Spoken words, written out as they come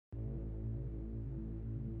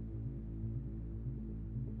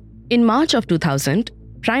In March of 2000,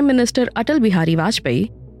 Prime Minister Atal Bihari Vajpayee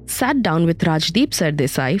sat down with Rajdeep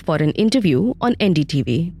Sardesai for an interview on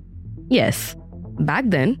NDTV. Yes, back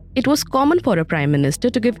then, it was common for a Prime Minister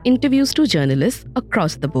to give interviews to journalists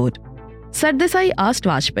across the board. Sardesai asked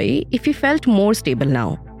Vajpayee if he felt more stable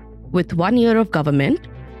now, with 1 year of government,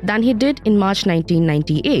 than he did in March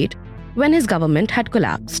 1998 when his government had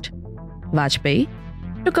collapsed. Vajpayee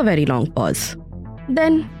took a very long pause.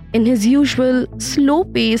 Then, in his usual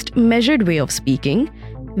slow-paced, measured way of speaking,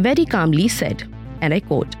 very calmly said, and I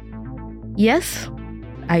quote, "Yes,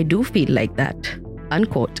 I do feel like that,"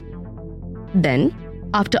 unquote. Then,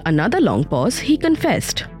 after another long pause, he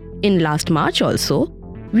confessed, in last March also,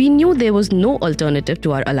 we knew there was no alternative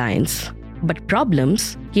to our alliance, but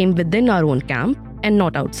problems came within our own camp and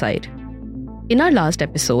not outside. In our last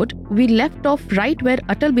episode, we left off right where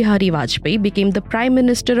Atal Bihari Vajpayee became the Prime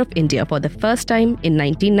Minister of India for the first time in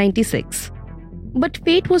 1996. But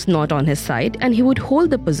fate was not on his side and he would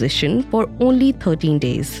hold the position for only 13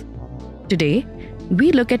 days. Today,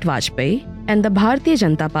 we look at Vajpayee and the Bharatiya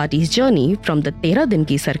Janata Party's journey from the 13 Din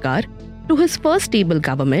Ki Sarkar to his first stable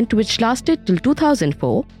government which lasted till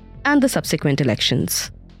 2004 and the subsequent elections.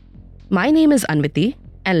 My name is Anviti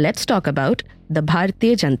and let's talk about the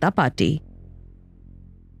Bharatiya Janata Party.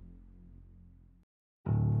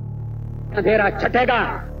 अंधेरा छटेगा,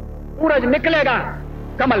 सूरज निकलेगा,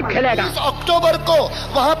 कमल खिलेगा। 20 अक्टूबर को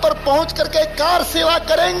वहां पर पहुंच करके car सेवा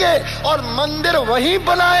करेंगे और मंदिर वहीं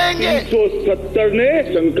बनाएंगे। 370 ने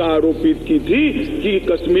शंका आरोपित की थी कि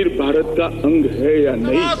कश्मीर भारत का अंग है या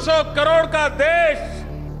नहीं। 900 करोड़ का देश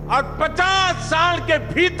और 50 साल के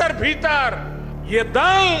भीतर ये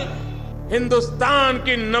दल हिंदुस्तान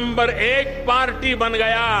की नंबर 1 पार्टी बन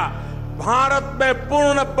गया। भारत में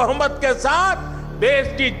पूर्ण बहुमत के साथ देश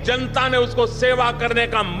की जनता ने उसको सेवा करने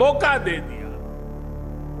का मौका दे दिया।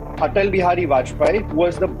 Atal Bihari Vajpayee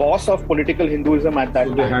was the boss of political Hinduism at that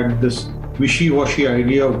time. They had this wishy-washy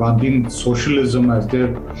idea of Gandhian socialism as their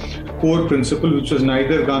core principle, which was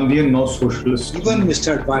neither Gandhian nor socialist. Even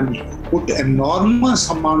Mr. Advani put enormous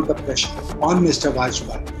amount of pressure on Mr.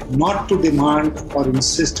 Vajpayee not to demand or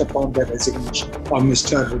insist upon the resignation of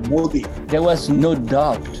Mr. Modi. There was no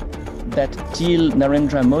doubt that till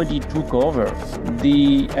Narendra Modi took over,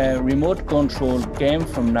 the remote control came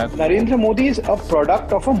from Narendra Modi is a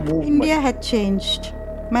product of a movement. India had changed.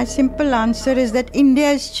 My simple answer is that India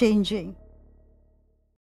is changing.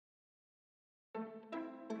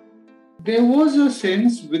 There was a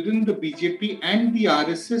sense within the BJP and the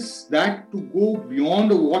RSS that to go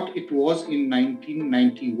beyond what it was in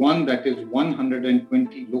 1991, that is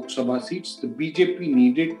 120 Lok Sabha seats, the BJP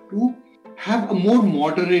needed to have a more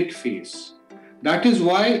moderate face. That is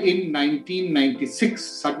why in 1996,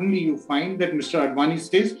 suddenly you find that Mr. Advani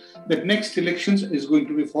says that next elections is going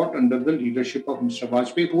to be fought under the leadership of Mr.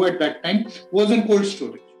 Vajpayee, who at that time was in cold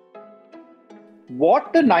storage.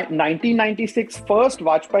 What the 1996 first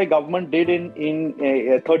Vajpayee government did in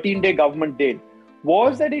a 13-day government did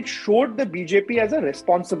was that it showed the BJP as a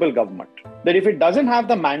responsible government. That if it doesn't have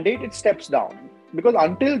the mandate, it steps down. Because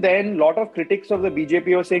until then, a lot of critics of the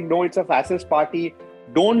BJP were saying, no, it's a fascist party.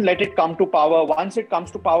 Don't let it come to power. Once it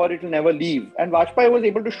comes to power, it will never leave. And Vajpayee was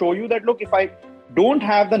able to show you that, look, if I don't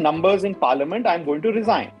have the numbers in parliament, I'm going to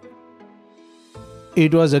resign.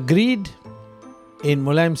 It was agreed in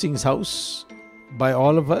Mulayam Singh's house by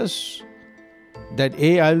all of us that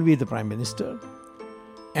A, I will be the Prime Minister,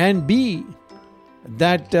 and B,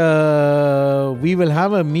 that we will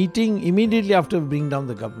have a meeting immediately after we bring down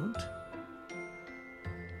the government,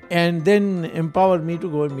 and then empower me to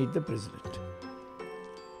go and meet the President.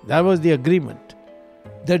 That was the agreement.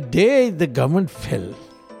 The day the government fell,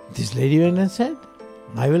 this lady went and said,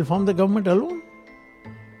 I will form the government alone.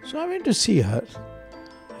 So I went to see her.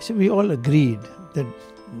 I said, we all agreed that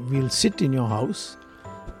we'll sit in your house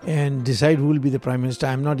and decide who will be the Prime Minister.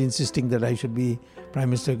 I'm not insisting that I should be Prime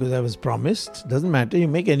Minister because I was promised. Doesn't matter, you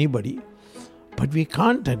make anybody. But we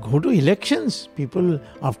can't go to elections. People,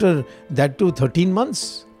 after that too, 13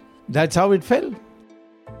 months. That's how it fell.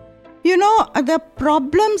 You know, the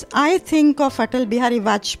problems I think of Atal Bihari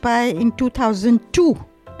Vajpayee in 2002,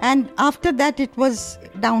 and after that it was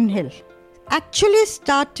downhill, actually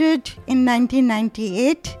started in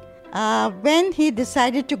 1998 when he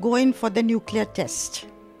decided to go in for the nuclear test.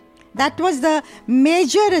 That was the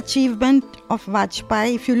major achievement of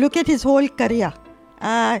Vajpayee. If you look at his whole career,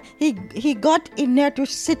 he got in there to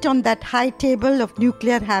sit on that high table of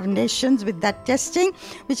nuclear have nations with that testing,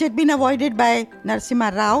 which had been avoided by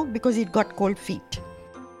Narasimha Rao because he'd got cold feet.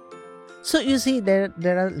 So you see, there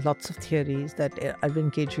are lots of theories that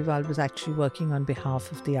Arvind Kejriwal was actually working on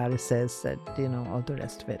behalf of the RSS and, all the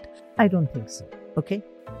rest of it. I don't think so. Okay.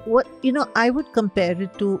 I would compare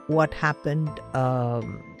it to what happened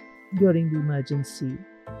during the emergency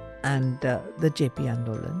and the JP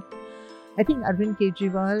Andolan. I think Arvind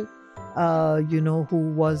Kejriwal, who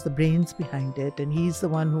was the brains behind it, and he's the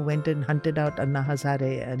one who went and hunted out Anna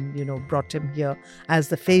Hazare and, brought him here as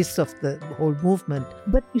the face of the whole movement.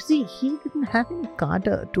 But you see, he didn't have any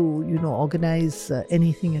cadre to, organize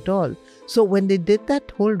anything at all. So when they did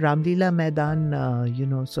that whole Ramlila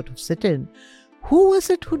Maidan, sort of sit-in, who was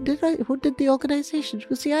it who did the organization? It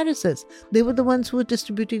was the RSS. They were the ones who were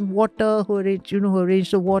distributing water, who arranged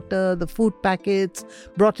the water, the food packets,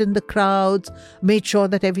 brought in the crowds, made sure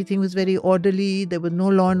that everything was very orderly. There were no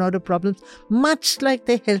law and order problems, much like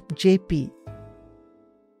they helped JP.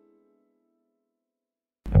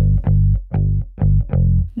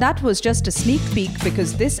 That was just a sneak peek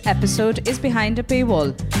because this episode is behind a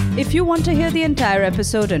paywall. If you want to hear the entire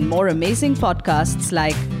episode and more amazing podcasts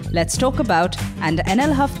like Let's Talk About and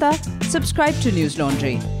NL Hafta, subscribe to News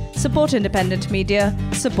Laundry. Support independent media,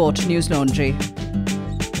 support News Laundry.